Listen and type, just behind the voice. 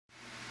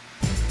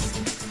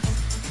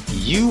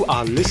You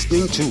are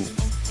listening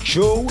to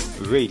Joe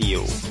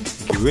Radio.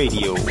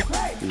 Radio.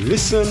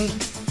 Listen,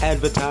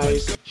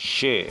 advertise,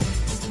 share.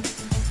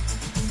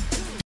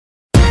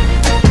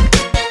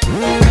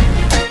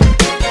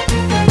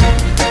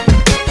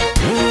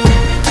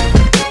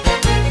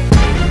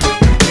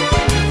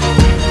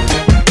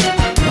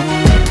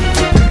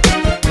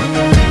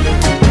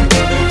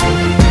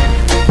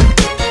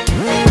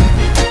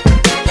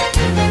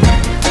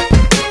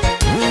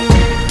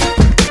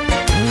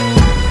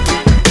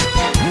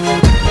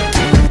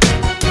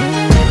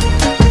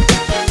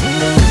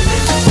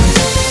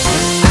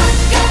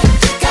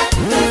 Got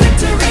the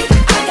victory.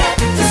 I got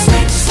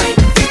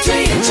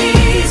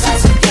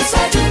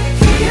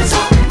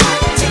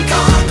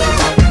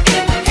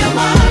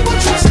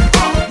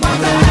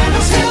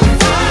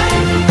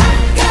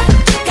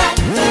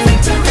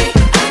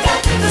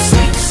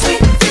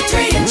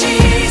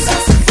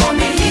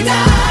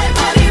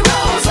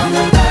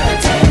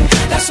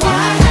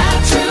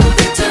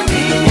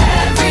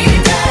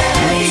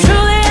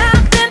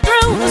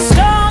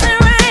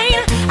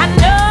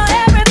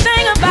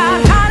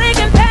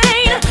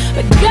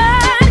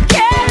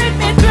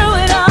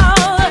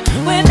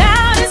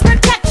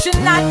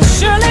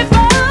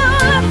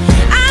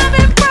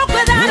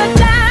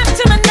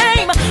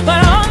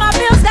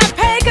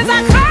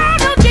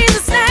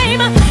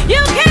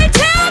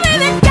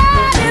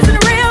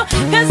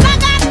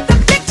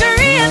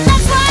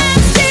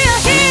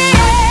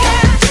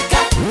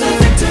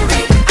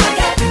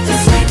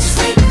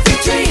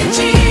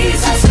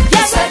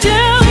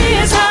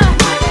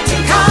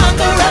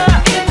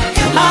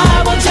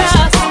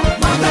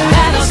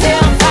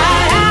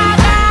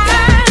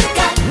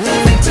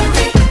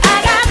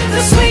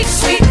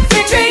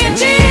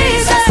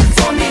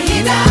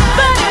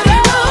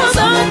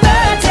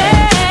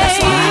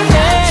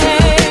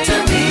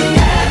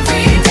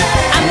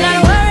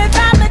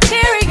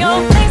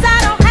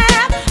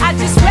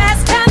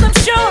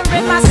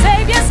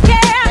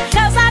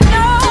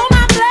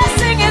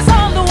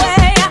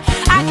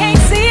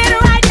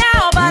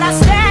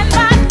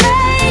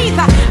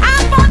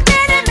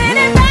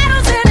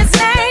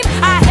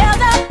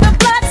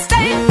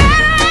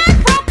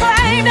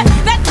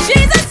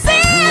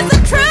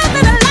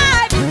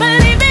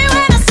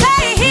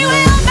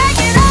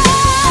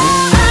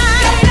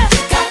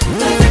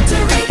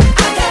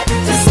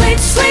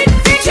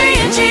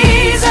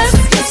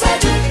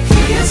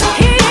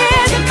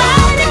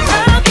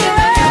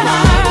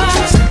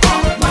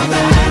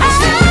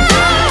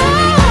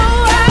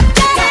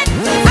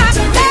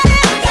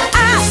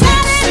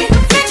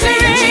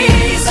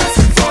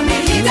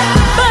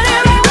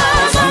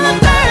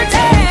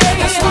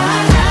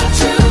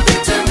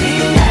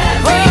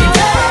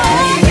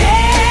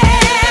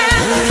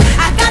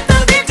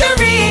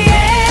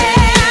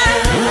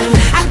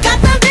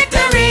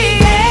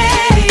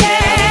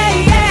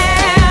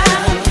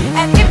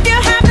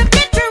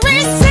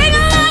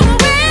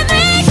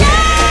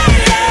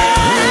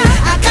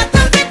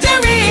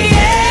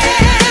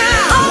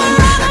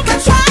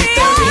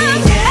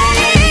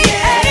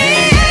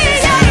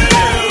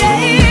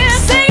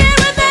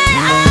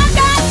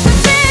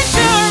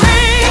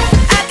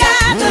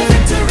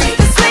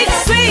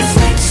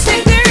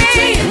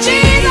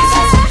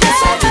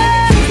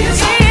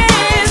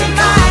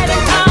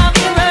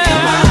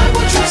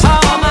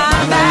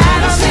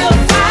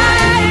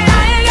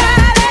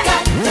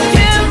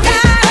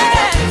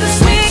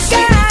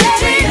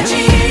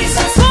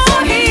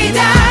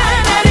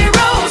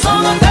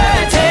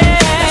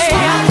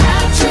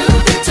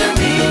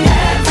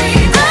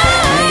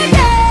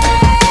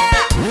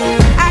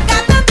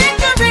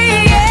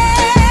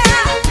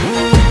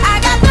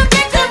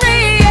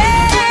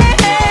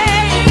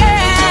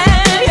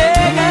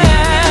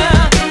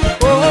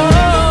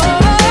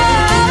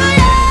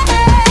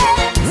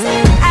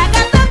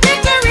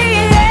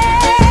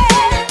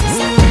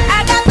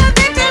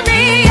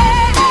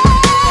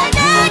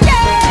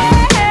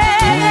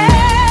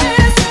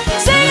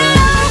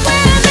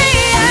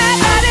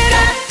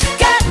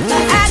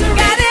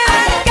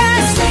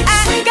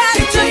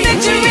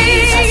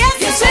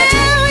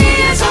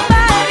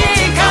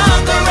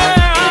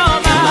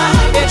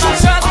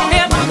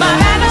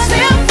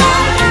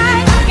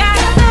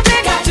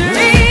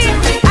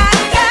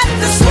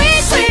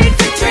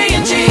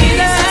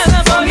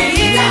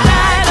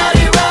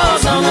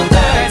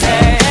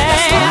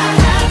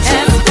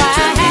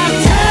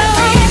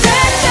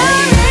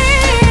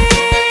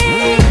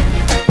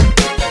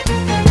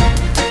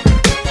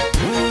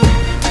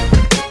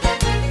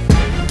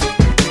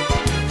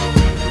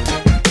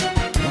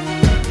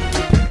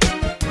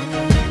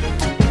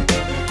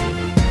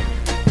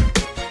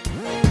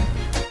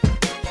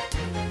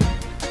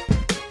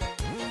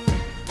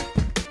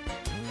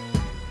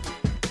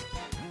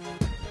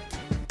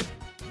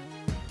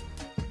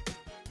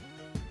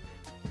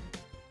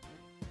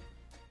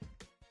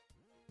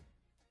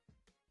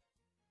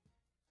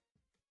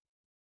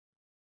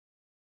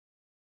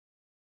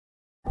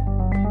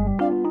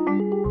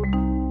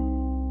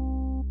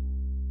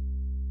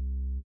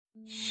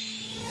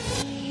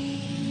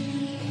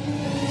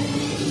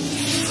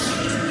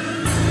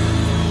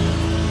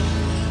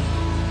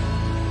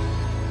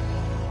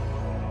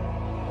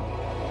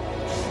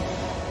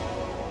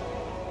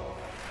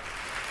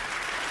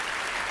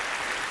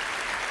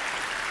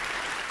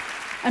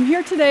I'm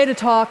here today to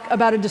talk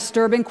about a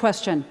disturbing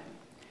question,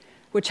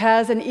 which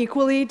has an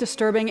equally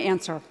disturbing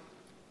answer.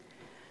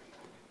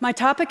 My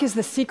topic is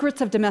the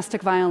secrets of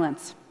domestic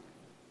violence.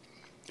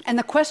 And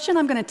the question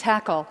I'm going to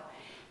tackle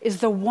is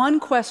the one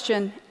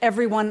question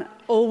everyone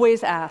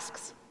always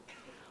asks.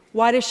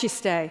 Why does she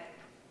stay?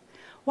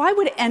 Why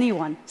would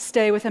anyone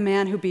stay with a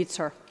man who beats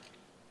her?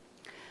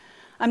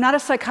 I'm not a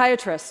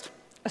psychiatrist,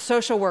 a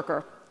social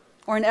worker,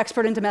 or an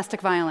expert in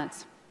domestic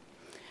violence.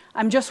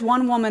 I'm just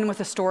one woman with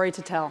a story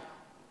to tell.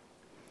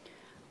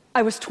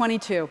 I was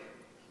 22.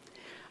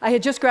 I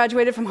had just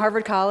graduated from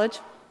Harvard College.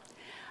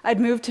 I'd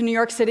moved to New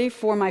York City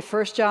for my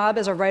first job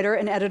as a writer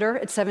and editor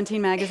at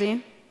 17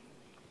 magazine.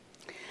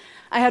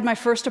 I had my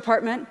first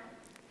apartment,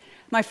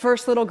 my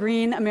first little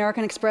green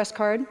American Express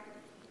card,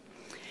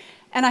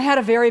 and I had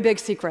a very big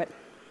secret.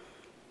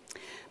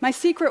 My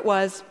secret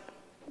was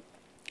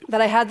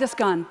that I had this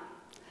gun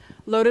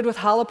loaded with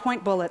hollow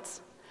point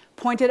bullets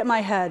pointed at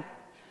my head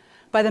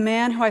by the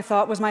man who I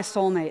thought was my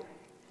soulmate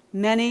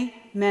many,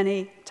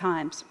 many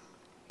times.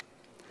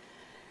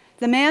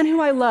 The man who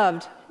I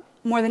loved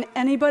more than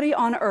anybody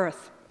on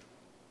earth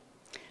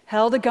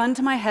held a gun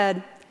to my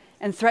head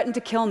and threatened to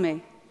kill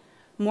me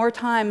more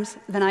times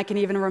than I can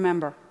even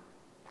remember.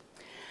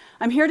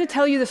 I'm here to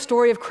tell you the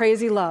story of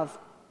crazy love,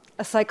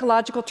 a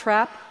psychological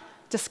trap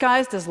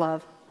disguised as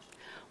love,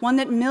 one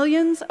that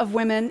millions of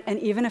women and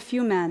even a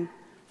few men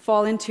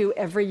fall into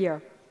every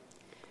year.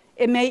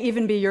 It may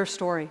even be your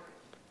story.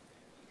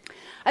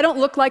 I don't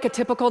look like a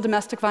typical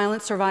domestic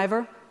violence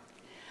survivor.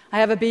 I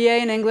have a BA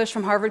in English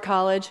from Harvard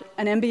College,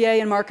 an MBA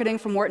in marketing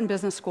from Wharton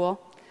Business School.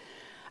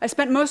 I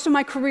spent most of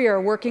my career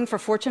working for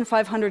Fortune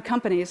 500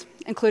 companies,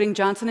 including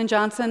Johnson &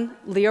 Johnson,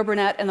 Leo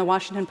Burnett, and the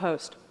Washington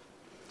Post.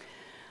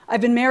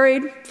 I've been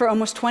married for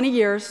almost 20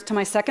 years to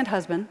my second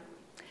husband,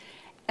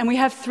 and we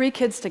have 3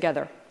 kids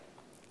together.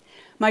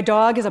 My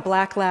dog is a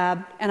black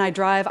lab, and I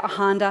drive a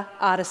Honda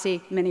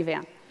Odyssey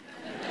minivan.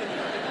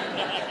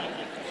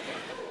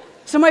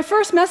 So my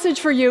first message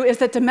for you is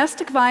that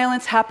domestic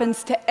violence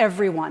happens to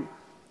everyone.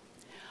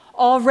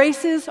 All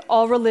races,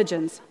 all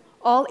religions,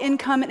 all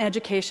income and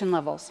education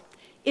levels.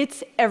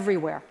 It's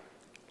everywhere.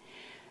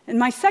 And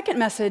my second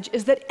message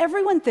is that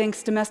everyone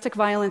thinks domestic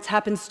violence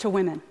happens to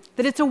women,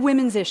 that it's a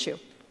women's issue.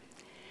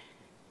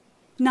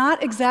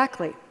 Not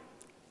exactly.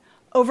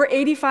 Over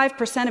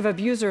 85% of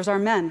abusers are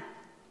men.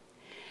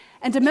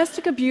 And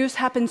domestic abuse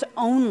happens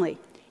only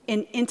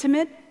in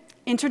intimate,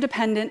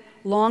 interdependent,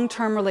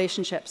 long-term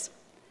relationships.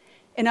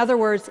 In other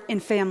words, in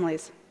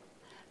families.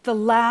 The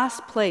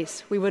last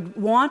place we would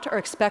want or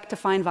expect to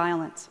find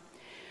violence,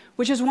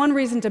 which is one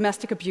reason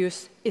domestic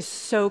abuse is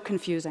so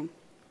confusing.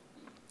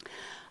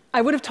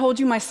 I would have told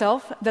you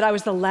myself that I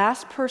was the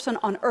last person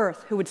on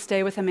earth who would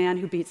stay with a man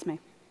who beats me.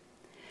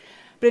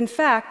 But in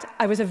fact,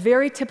 I was a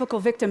very typical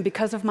victim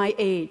because of my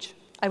age.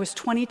 I was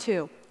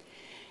 22.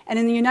 And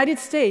in the United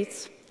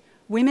States,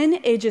 women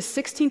ages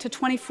 16 to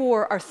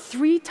 24 are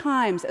 3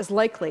 times as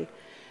likely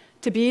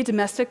to be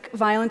domestic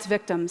violence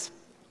victims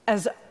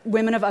as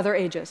women of other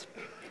ages.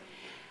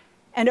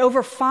 And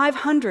over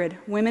 500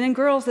 women and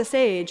girls this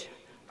age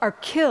are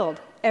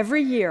killed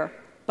every year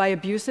by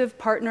abusive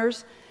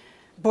partners,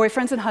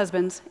 boyfriends and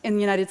husbands in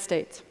the United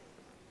States.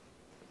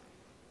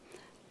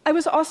 I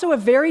was also a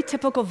very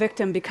typical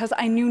victim because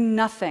I knew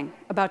nothing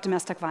about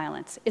domestic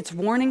violence, its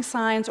warning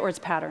signs or its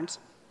patterns.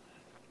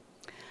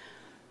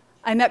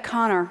 I met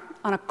Connor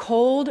on a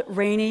cold,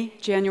 rainy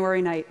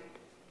January night.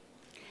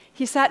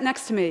 He sat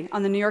next to me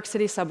on the New York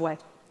City subway,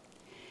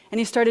 and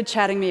he started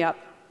chatting me up.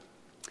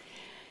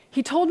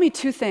 He told me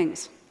 2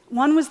 things.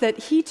 One was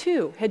that he,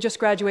 too, had just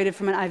graduated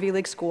from an Ivy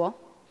League school,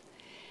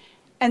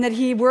 and that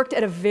he worked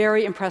at a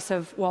very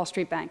impressive Wall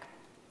Street bank.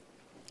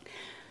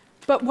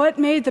 But what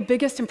made the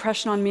biggest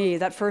impression on me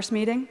that first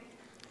meeting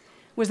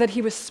was that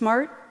he was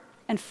smart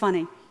and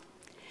funny,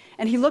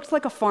 and he looked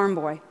like a farm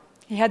boy.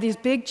 He had these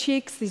big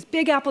cheeks, these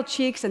big apple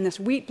cheeks, and this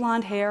wheat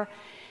blonde hair,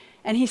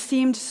 and he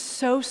seemed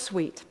so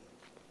sweet.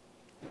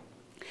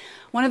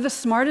 One of the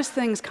smartest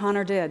things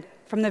Connor did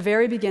from the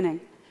very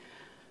beginning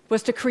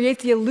was to create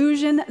the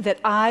illusion that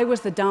I was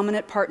the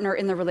dominant partner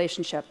in the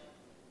relationship.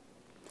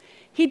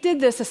 He did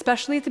this,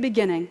 especially at the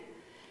beginning,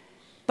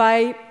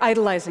 by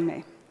idolizing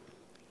me.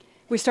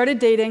 We started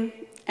dating,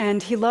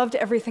 and he loved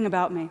everything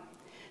about me.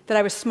 That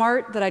I was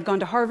smart, that I'd gone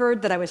to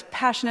Harvard, that I was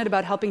passionate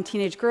about helping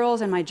teenage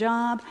girls and my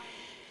job.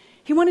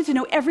 He wanted to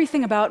know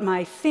everything about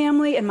my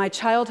family and my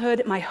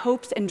childhood, my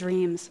hopes and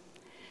dreams.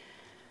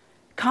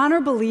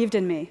 Connor believed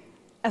in me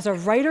as a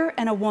writer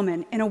and a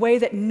woman in a way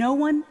that no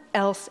one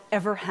else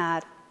ever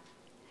had.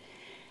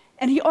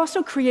 And he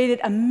also created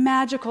a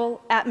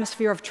magical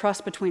atmosphere of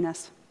trust between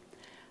us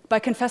by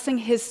confessing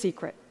his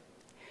secret,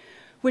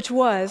 which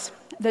was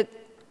that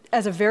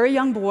as a very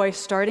young boy,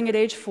 starting at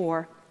age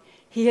 4,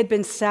 he had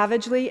been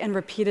savagely and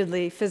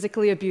repeatedly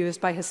physically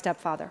abused by his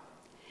stepfather.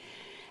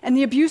 And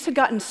the abuse had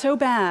gotten so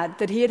bad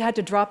that he had had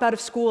to drop out of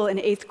school in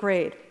 8th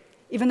grade,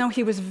 even though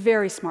he was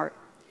very smart.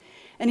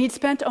 And he'd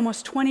spent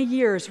almost 20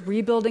 years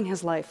rebuilding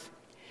his life,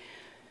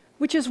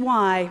 which is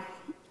why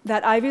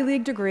that Ivy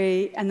League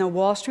degree and the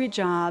Wall Street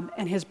job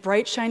and his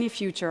bright, shiny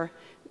future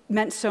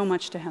meant so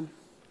much to him.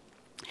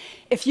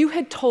 If you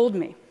had told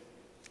me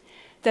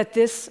that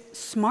this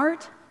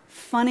smart,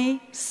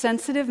 funny,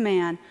 sensitive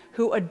man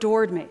who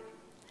adored me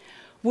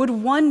would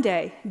one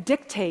day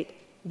dictate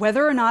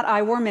whether or not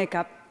I wore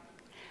makeup,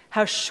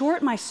 how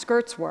short my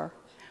skirts were,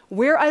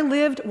 where I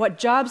lived, what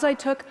jobs I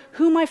took,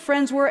 who my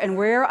friends were, and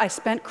where I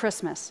spent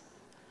Christmas,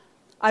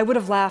 I would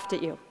have laughed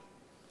at you.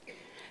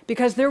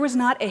 Because there was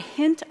not a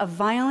hint of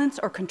violence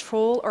or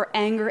control or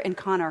anger in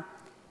Connor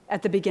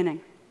at the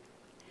beginning.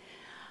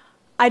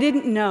 I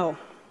didn't know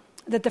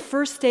that the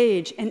first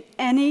stage in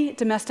any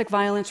domestic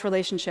violence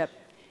relationship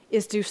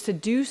is to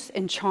seduce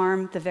and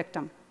charm the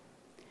victim.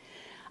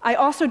 I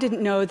also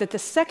didn't know that the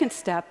second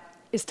step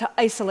is to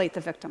isolate the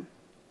victim.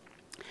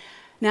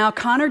 Now,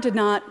 Connor did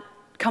not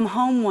come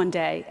home one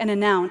day and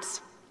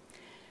announce,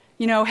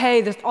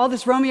 hey, all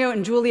this Romeo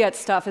and Juliet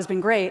stuff has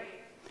been great,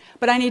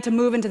 but I need to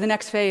move into the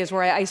next phase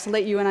where I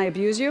isolate you and I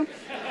abuse you.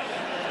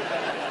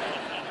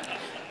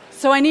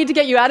 So I need to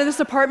get you out of this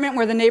apartment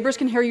where the neighbors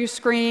can hear you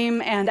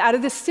scream, and out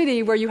of this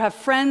city where you have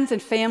friends and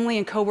family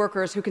and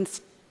coworkers who can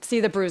see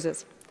the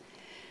bruises.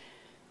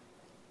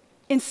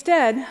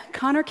 Instead,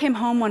 Connor came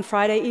home one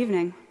Friday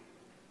evening,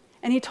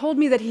 and he told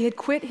me that he had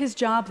quit his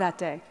job that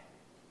day,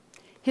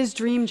 his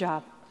dream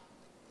job.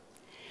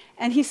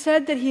 And he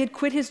said that he had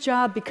quit his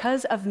job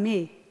because of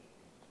me,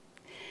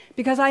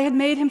 because I had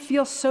made him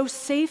feel so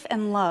safe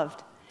and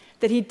loved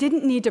that he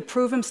didn't need to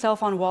prove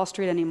himself on Wall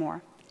Street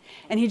anymore.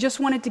 And he just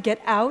wanted to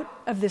get out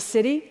of the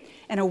city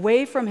and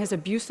away from his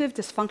abusive,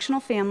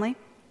 dysfunctional family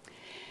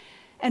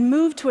and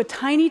move to a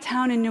tiny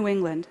town in New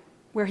England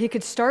where he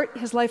could start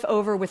his life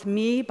over with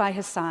me by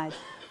his side.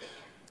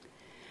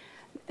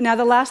 Now,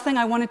 the last thing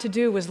I wanted to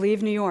do was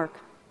leave New York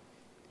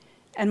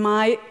and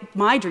my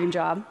dream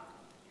job.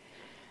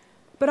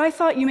 But I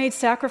thought you made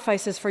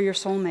sacrifices for your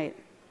soulmate.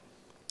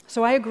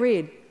 So I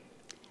agreed,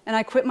 and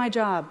I quit my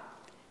job,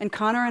 and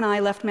Connor and I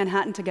left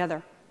Manhattan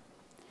together.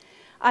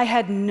 I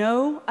had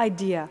no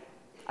idea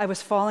I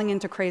was falling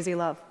into crazy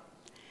love,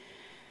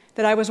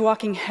 that I was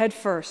walking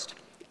headfirst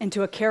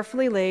into a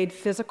carefully laid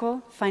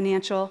physical,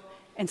 financial,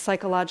 and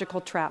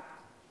psychological trap.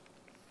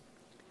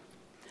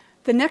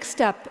 The next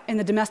step in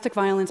the domestic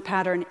violence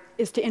pattern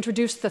is to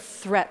introduce the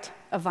threat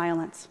of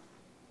violence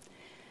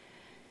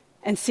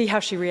and see how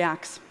she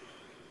reacts.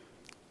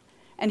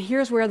 And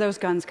here's where those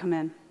guns come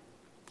in.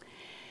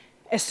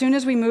 As soon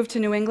as we moved to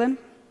New England,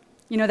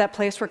 that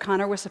place where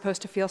Connor was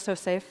supposed to feel so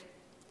safe,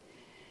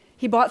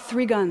 he bought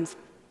 3 guns.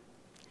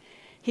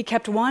 He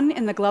kept one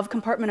in the glove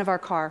compartment of our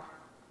car.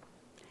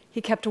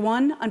 He kept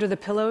one under the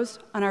pillows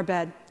on our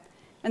bed.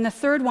 And the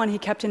third one he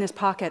kept in his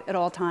pocket at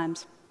all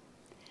times.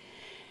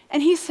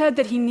 And he said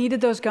that he needed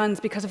those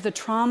guns because of the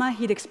trauma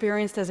he'd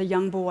experienced as a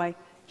young boy.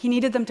 He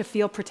needed them to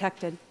feel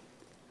protected.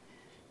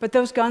 But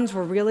those guns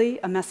were really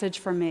a message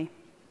for me.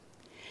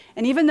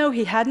 And even though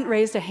he hadn't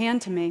raised a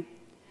hand to me,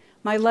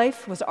 my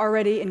life was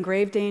already in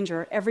grave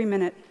danger every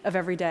minute of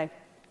every day.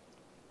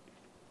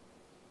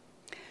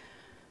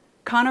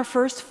 Connor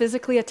first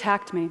physically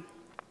attacked me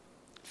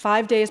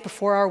 5 days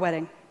before our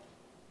wedding.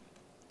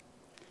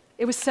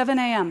 It was 7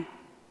 a.m.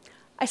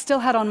 I still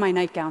had on my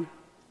nightgown.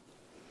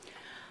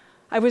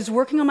 I was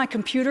working on my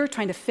computer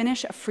trying to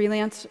finish a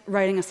freelance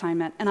writing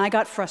assignment, and I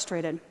got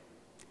frustrated.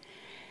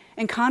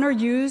 And Connor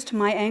used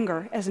my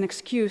anger as an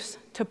excuse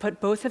to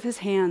put both of his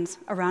hands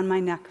around my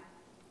neck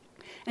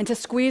and to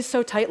squeeze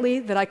so tightly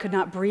that I could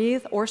not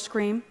breathe or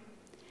scream.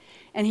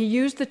 And he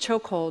used the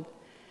chokehold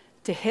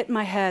to hit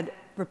my head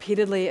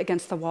repeatedly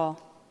against the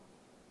wall.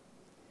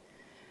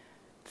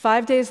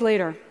 5 days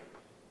later,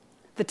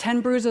 the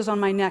 10 bruises on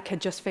my neck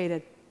had just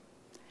faded,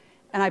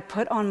 and I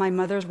put on my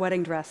mother's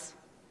wedding dress,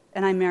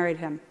 and I married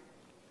him.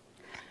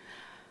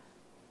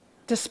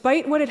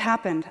 Despite what had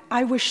happened,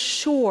 I was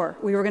sure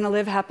we were going to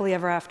live happily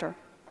ever after,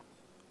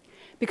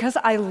 because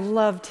I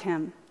loved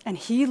him, and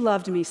he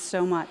loved me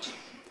so much.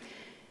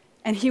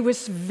 And he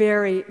was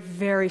very,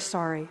 very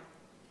sorry.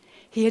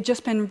 He had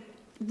just been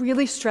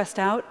really stressed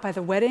out by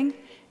the wedding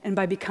and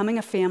by becoming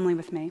a family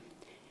with me.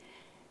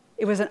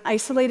 It was an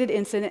isolated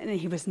incident, and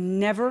he was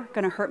never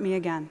going to hurt me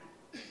again.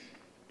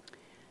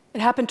 It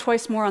happened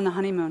twice more on the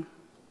honeymoon.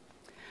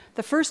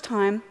 The first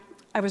time,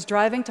 I was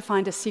driving to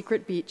find a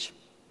secret beach,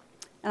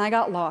 and I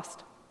got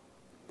lost.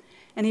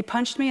 And he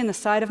punched me in the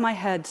side of my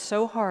head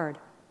so hard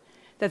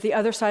that the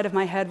other side of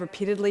my head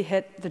repeatedly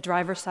hit the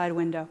driver's side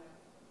window.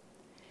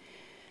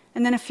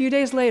 And then a few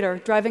days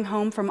later, driving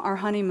home from our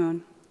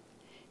honeymoon,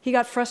 he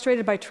got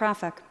frustrated by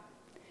traffic,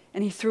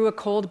 and he threw a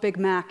cold Big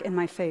Mac in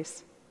my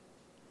face.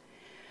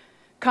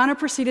 Connor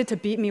proceeded to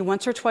beat me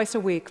once or twice a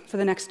week for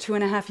the next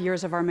 2.5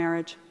 years of our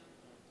marriage.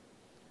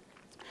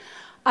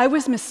 I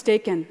was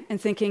mistaken in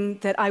thinking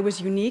that I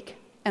was unique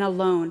and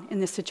alone in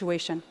this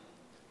situation.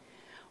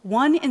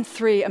 1 in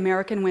 3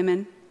 American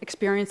women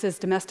experiences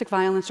domestic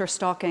violence or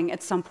stalking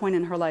at some point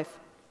in her life.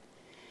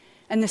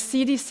 And the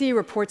CDC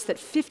reports that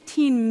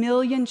 15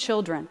 million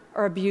children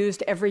are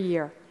abused every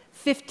year.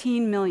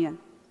 15 million.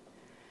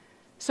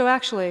 So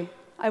actually,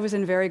 I was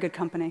in very good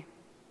company.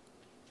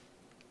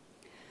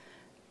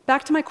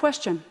 Back to my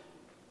question.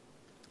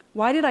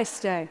 Why did I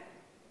stay?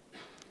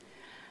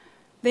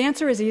 The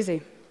answer is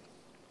easy.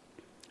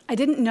 I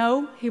didn't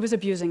know he was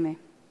abusing me.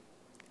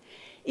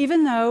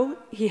 Even though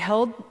he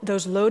held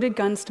those loaded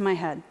guns to my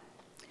head,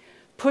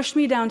 pushed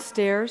me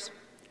downstairs,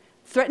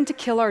 threatened to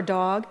kill our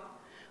dog,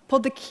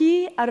 pulled the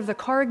key out of the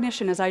car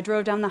ignition as I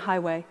drove down the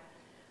highway,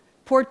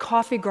 poured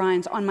coffee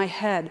grinds on my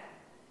head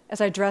as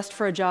I dressed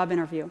for a job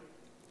interview.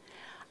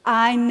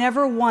 I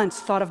never once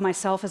thought of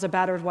myself as a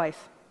battered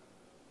wife.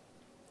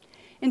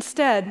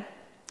 Instead,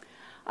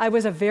 I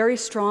was a very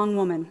strong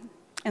woman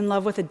in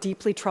love with a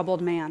deeply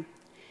troubled man,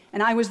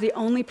 and I was the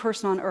only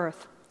person on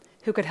earth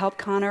who could help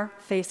Connor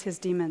face his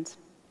demons.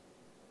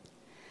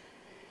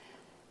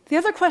 The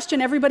other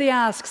question everybody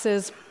asks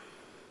is,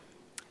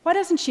 why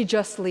doesn't she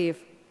just leave?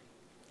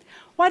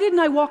 Why didn't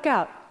I walk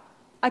out?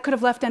 I could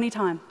have left any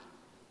time.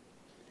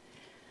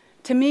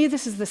 To me,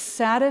 this is the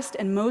saddest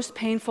and most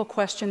painful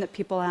question that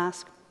people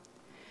ask,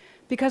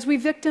 because we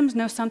victims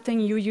know something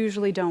you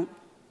usually don't.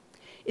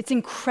 It's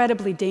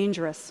incredibly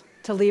dangerous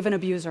to leave an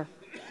abuser,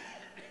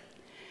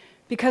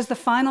 because the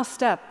final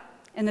step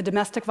in the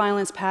domestic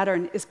violence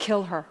pattern is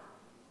kill her.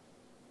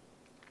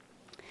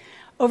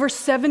 Over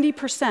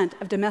 70%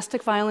 of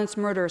domestic violence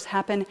murders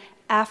happen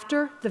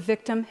after the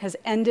victim has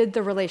ended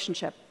the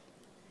relationship,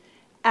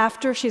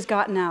 after she's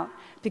gotten out,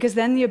 because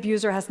then the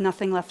abuser has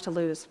nothing left to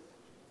lose.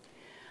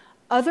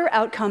 Other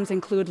outcomes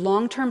include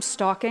long-term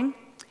stalking,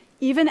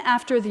 even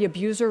after the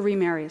abuser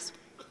remarries,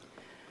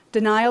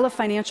 denial of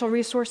financial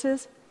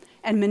resources,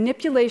 and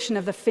manipulation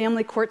of the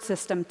family court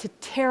system to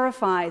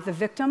terrify the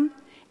victim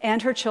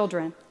and her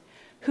children,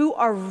 who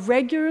are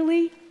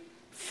regularly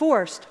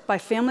forced by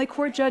family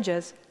court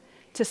judges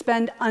to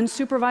spend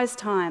unsupervised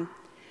time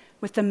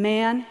with the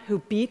man who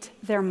beat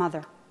their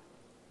mother.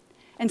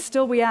 And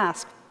still we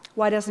ask,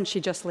 why doesn't she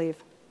just leave?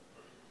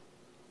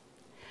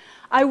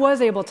 I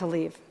was able to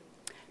leave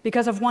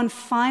because of one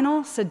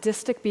final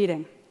sadistic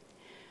beating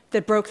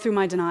that broke through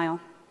my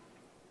denial.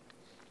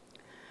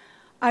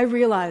 I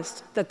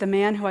realized that the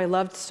man who I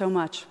loved so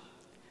much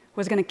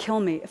was going to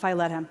kill me if I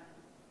let him.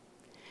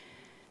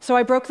 So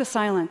I broke the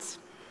silence.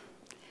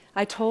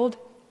 I told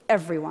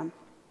everyone.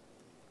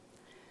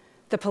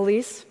 The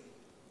police,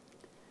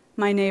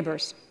 my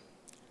neighbors,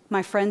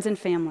 my friends and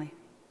family,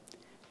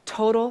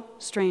 total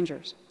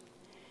strangers.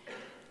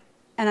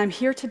 And I'm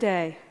here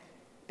today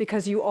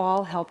because you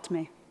all helped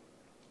me.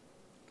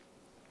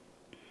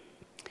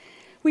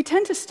 We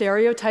tend to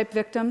stereotype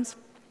victims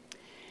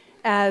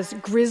as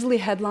grisly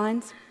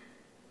headlines,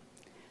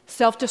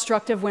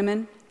 self-destructive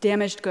women,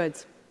 damaged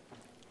goods.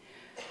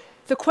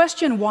 The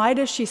question, why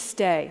does she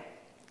stay,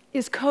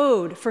 is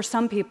code for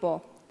some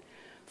people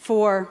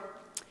for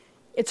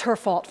it's her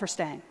fault for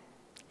staying,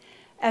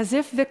 as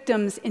if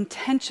victims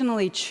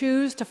intentionally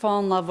choose to fall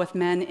in love with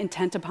men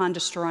intent upon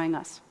destroying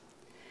us.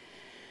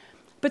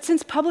 But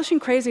since publishing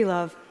Crazy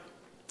Love,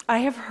 I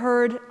have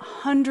heard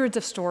hundreds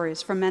of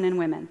stories from men and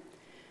women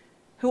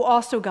who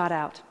also got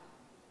out,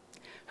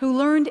 who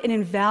learned an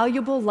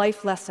invaluable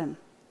life lesson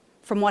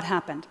from what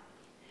happened,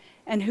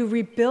 and who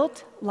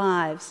rebuilt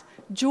lives,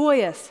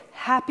 joyous,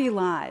 happy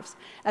lives,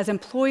 as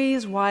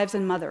employees, wives,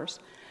 and mothers,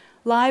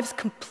 lives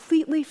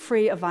completely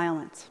free of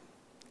violence.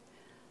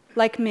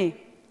 Like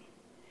me,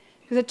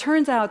 because it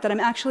turns out that I'm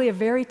actually a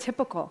very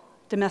typical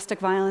domestic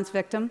violence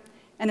victim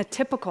and a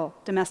typical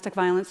domestic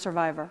violence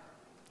survivor.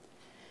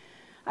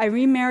 I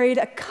remarried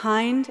a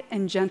kind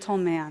and gentle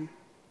man.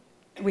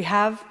 We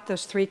have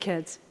those 3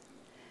 kids.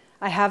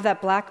 I have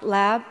that black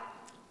lab,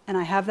 and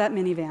I have that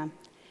minivan.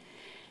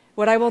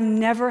 What I will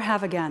never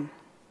have again,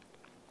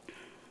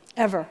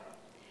 ever,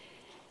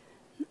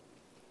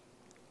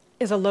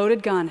 is a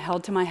loaded gun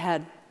held to my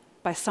head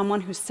by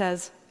someone who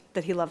says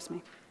that he loves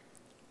me.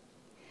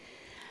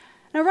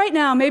 Now, right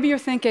now, maybe you're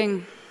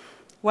thinking,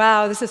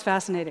 wow, this is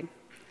fascinating.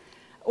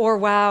 Or,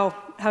 wow,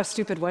 how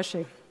stupid was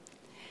she?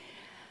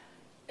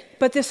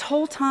 But this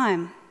whole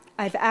time,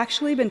 I've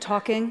actually been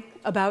talking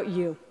about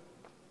you.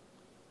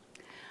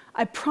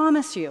 I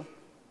promise you,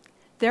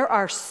 there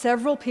are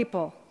several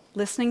people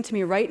listening to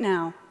me right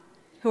now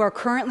who are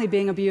currently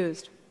being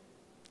abused,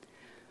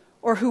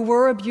 or who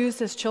were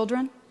abused as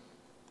children,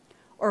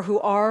 or who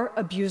are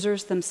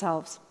abusers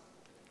themselves.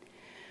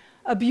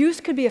 Abuse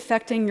could be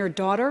affecting your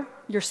daughter,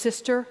 your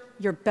sister,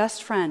 your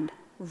best friend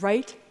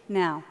right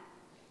now.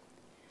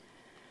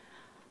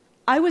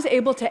 I was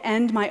able to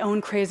end my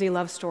own crazy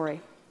love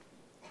story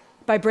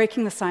by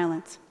breaking the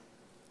silence.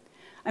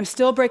 I'm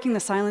still breaking the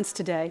silence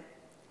today.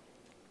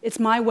 It's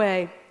my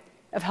way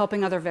of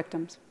helping other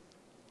victims.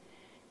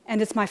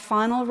 And it's my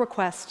final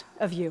request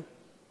of you.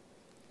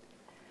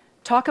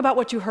 Talk about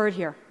what you heard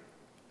here.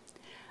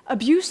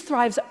 Abuse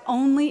thrives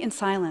only in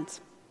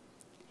silence.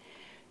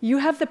 You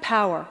have the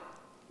power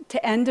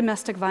to end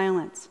domestic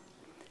violence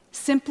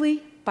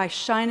simply by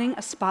shining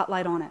a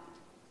spotlight on it.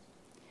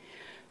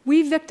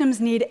 We victims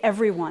need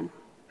everyone.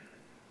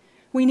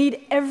 We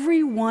need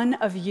every one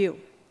of you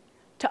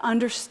to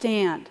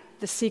understand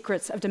the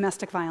secrets of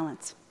domestic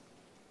violence.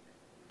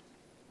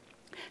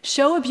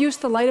 Show abuse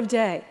the light of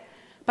day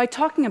by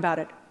talking about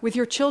it with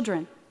your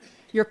children,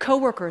 your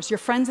coworkers, your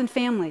friends and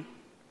family.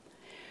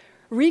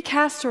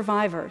 Recast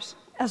survivors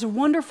as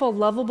wonderful,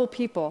 lovable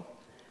people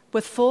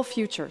with full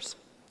futures.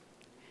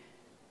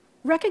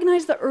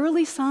 Recognize the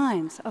early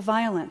signs of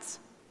violence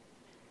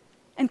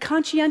and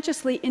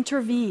conscientiously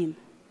intervene,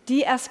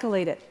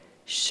 de-escalate it,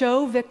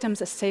 show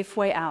victims a safe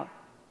way out.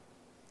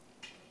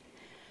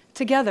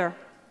 Together,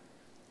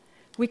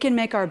 we can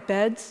make our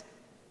beds,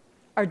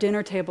 our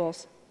dinner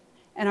tables,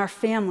 and our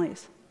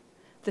families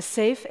the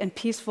safe and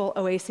peaceful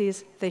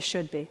oases they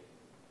should be.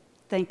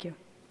 Thank you.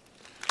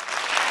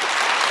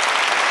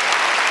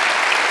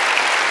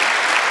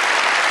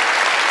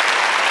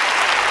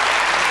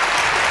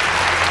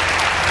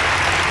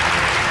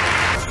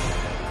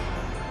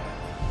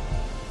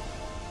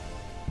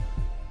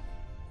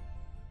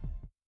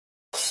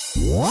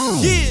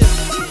 Yeah.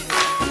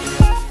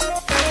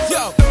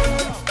 Yo,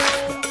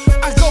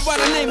 I go by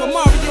the name of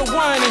Mario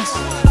Winans,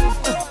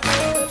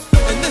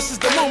 and this is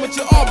the moment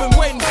you all been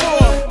waiting for.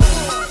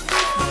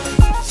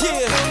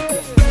 Yeah,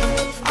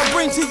 I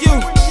bring to you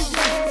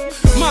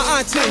my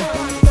auntie,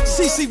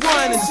 CeCe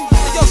Winans.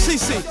 Yo,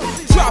 CeCe,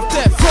 drop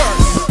that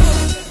verse.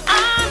 I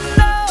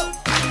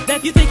know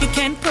that you think you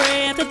can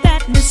pray after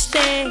that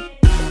mistake,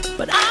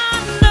 but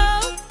I know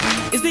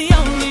it's the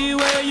only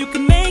way you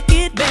can make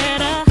it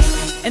better.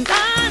 And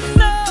I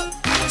know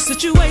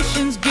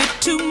situations get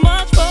too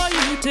much for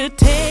you to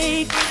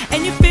take,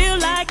 and you feel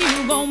like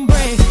you gon'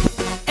 break,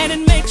 and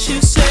it makes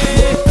you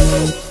say,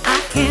 I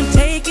can't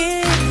take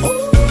it.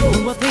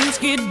 Will things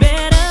get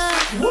better?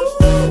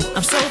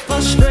 I'm so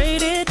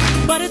frustrated,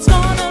 but it's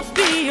gonna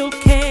be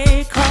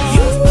okay, 'cause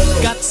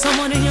you got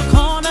someone in your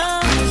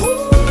corner,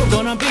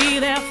 gonna be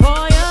there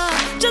for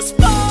you. Just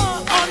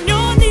fall on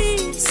your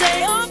knees,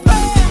 say a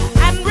prayer,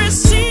 and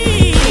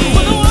receive.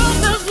 When the world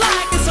feels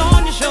like it's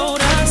on your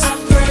shoulders, I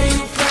pray,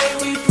 you pray,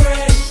 we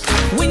pray.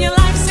 When your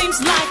life seems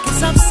like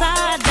it's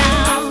upside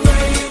down, I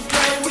pray, you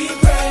pray, we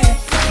pray.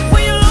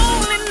 When your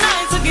lonely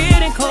nights are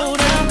getting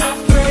colder, I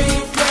pray,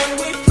 you pray,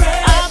 we pray.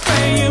 I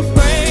pray, you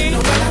pray. No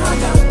matter how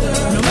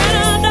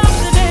dark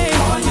the day,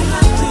 all you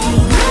have to do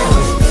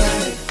is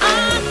pray.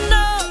 I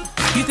know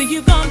you think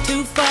you've gone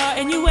too far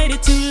and you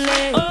waited too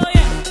late. Oh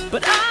yeah,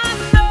 but I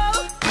know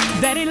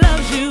that he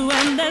loves you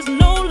and there's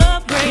no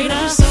love greater.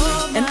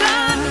 And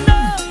I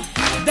know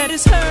that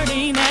it's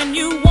hurting and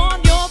you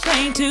want your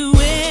pain to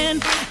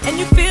win, and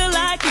you feel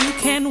like you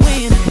can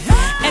win,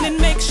 and it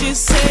makes you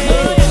say,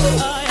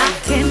 I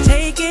can't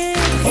take it.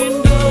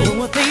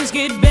 When things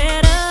get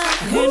better,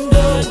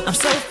 I'm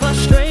so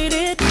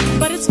frustrated,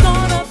 but it's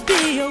gonna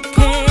be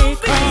okay,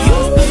 'cause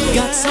you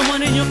got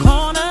someone in your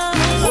corner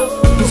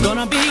who's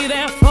gonna be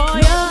there for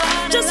you.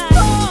 Just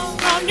fall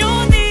on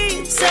your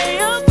knees, say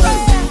a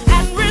prayer,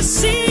 and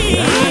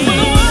receive. When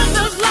the world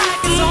feels like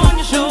it's on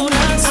your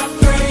shoulders, I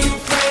pray, you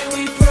pray,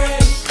 we pray.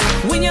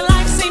 When your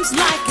life seems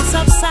like it's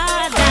upside